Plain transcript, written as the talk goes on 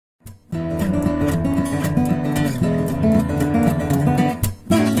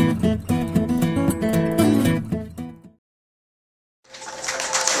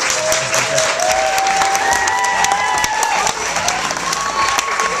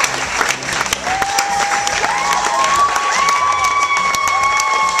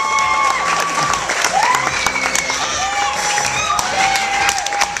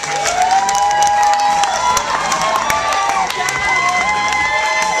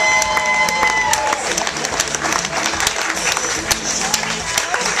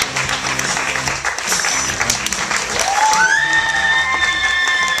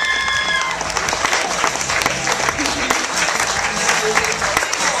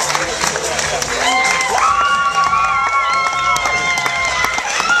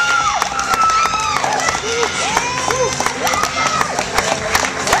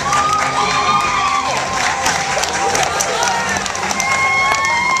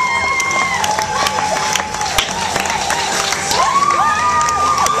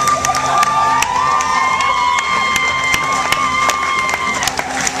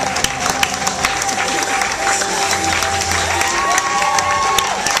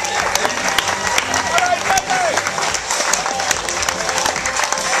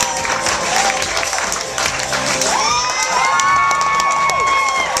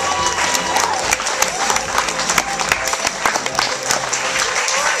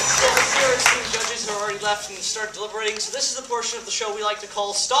left and start deliberating. So this is the portion of the show we like to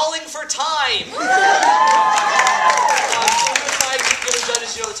call Stalling for Time. So we're going to try to give the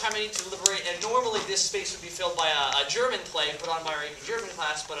judges, the time they need to deliberate. And normally this space would be filled by a German play put on by our AP German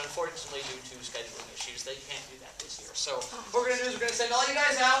class, but unfortunately due to scheduling issues, they can't do that this year. So what we're going to do is we're going to send all you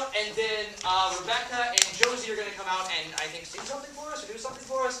guys out, and then Rebecca and Josie are going to come out and I think sing something for us or do something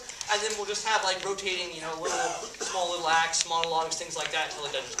for us, and then we'll just have like rotating, small little acts, monologues, things like that until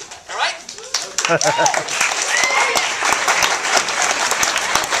the judges come back. All right?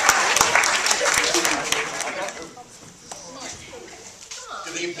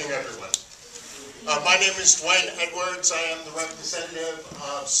 Good evening, everyone. My name is Dwayne Edwards. I am the representative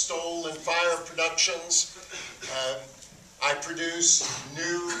of Stoll and Fire Productions. I produce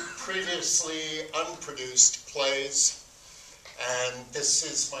new, previously unproduced plays, and this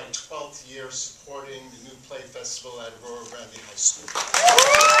is my 12th year supporting the New Play Festival at Arroyo Grande High School.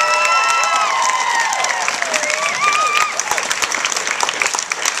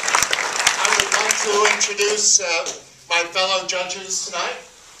 I would like to introduce my fellow judges tonight.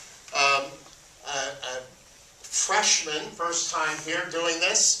 A freshman, first time here doing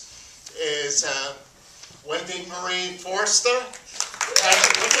this, is Wendy Marie Forster. She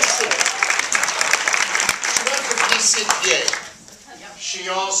went to DCPA. She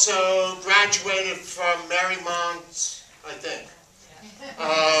also graduated from Marymount, I think.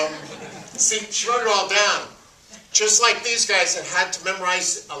 See, she wrote it all down. Just like these guys that had to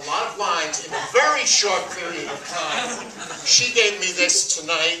memorize a lot of lines in a very short period of time. She gave me this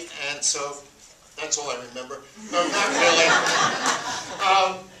tonight, and so that's all I remember. No, not really.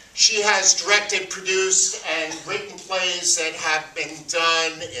 She has directed, produced, and written plays that have been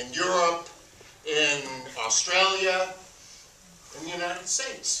done in Europe, in Australia, in the United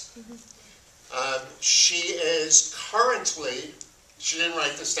States. She is currently, she didn't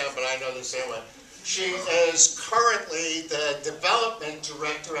write this down, but I know this anyway. She is currently the development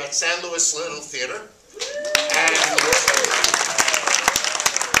director at San Luis Little Theater. And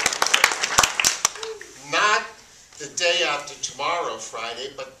not the day after tomorrow,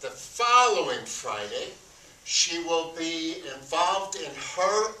 Friday, but the following Friday, she will be involved in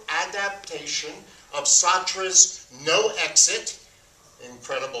her adaptation of Sartre's No Exit,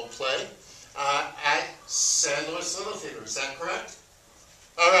 incredible play, at San Luis Little Theater. Is that correct?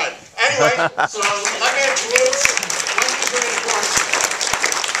 All right. Anyway, so let me introduce Wendy Marie Forster.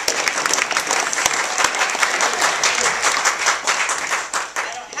 I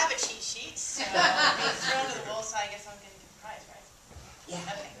don't have a cheat sheet, so I'm being thrown to the wolves, so I guess I'm getting a prize, right?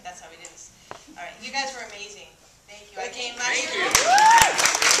 Yeah. Okay, that's how we do this. All right, you guys were amazing. Thank you. I came last year.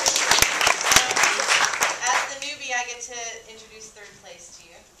 As the newbie, I get to introduce third place to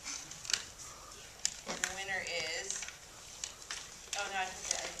you. And the winner is... Oh, no, I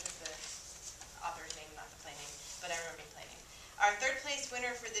took the author's name, not the play name, but I remember the play name. Our third place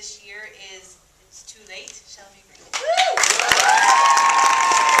winner for this year is It's Too Late, Shelby Green.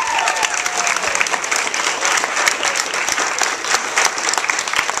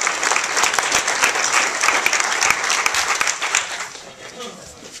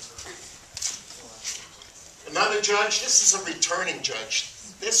 Another judge, this is a returning judge.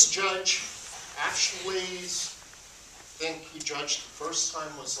 This judge actually, I think he judged the first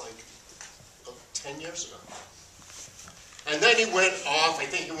time was like 10 years ago. And then he went off, I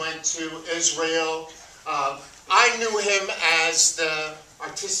think he went to Israel. I knew him as the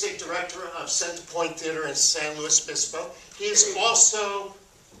artistic director of Center Point Theater in San Luis Obispo. He is also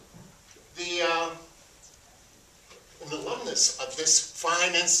an alumnus of this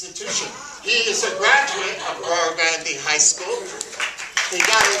fine institution. He is a graduate of Arroyo Grande High School. He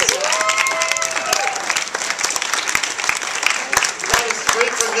got his degree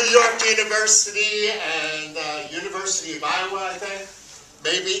from New York University and University of Iowa, I think.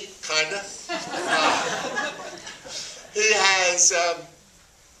 Maybe, kinda. He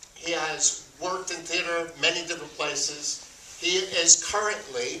has worked in theater many different places. He is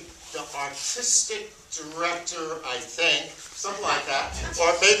currently the artistic director, I think, something like that,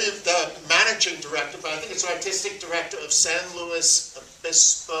 or maybe the managing director, but I think it's artistic director of San Luis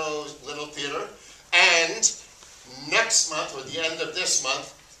Obispo Little Theater. And next month, or the end of this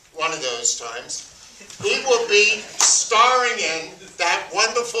month, one of those times, he will be starring in that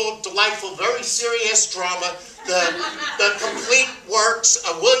wonderful, delightful, very serious drama, the complete works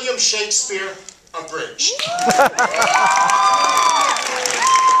of William Shakespeare, Abridged.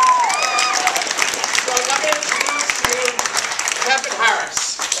 So let me introduce you Kevin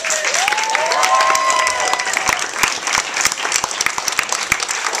Harris.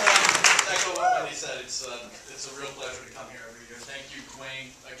 Echo what Wendy said. It's a real pleasure to come here every year. Thank you,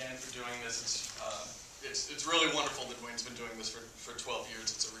 Dwayne, again for doing this. It's it's really wonderful that Dwayne's been doing this for 12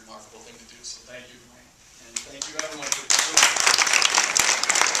 years. It's a remarkable thing to do, so thank you, Dwayne. And thank you, everyone, for doing it.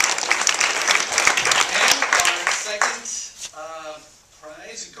 And our second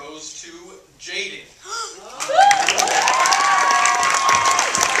prize goes to Jaden.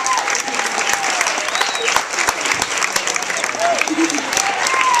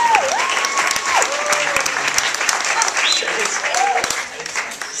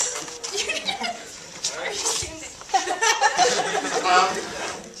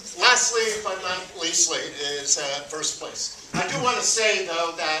 Lastly, but not leastly, is first place. I do want to say,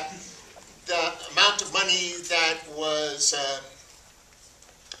 though, that the amount of money that was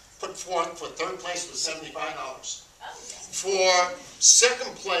put forth for third place was $75. For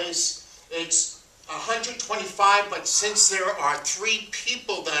second place, it's $125, but since there are 3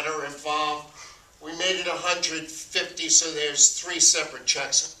 people that are involved, we made it $150, so there's 3 separate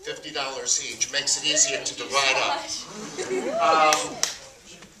checks, $50 each. Makes it easier to divide up.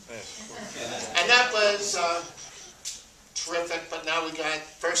 And that was terrific, but now we got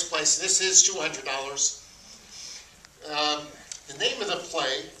first place. This is $200. The name of the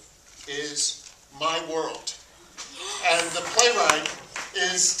play is My World. And the playwright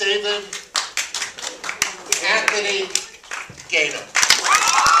is David Anthony Gaynor.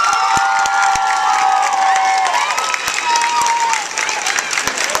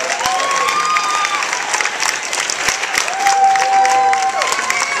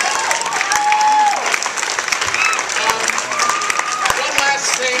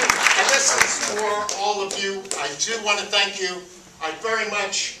 I do want to thank you. I very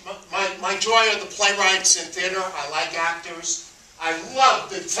much, my joy are the playwrights in theater. I like actors. I love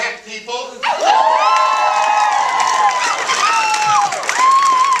the tech people.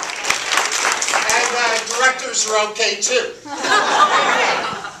 And directors are okay too.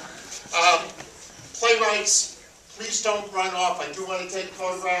 Playwrights, please don't run off. I do want to take a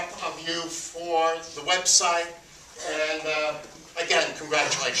photograph of you for the website. And again,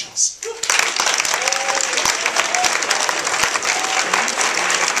 congratulations.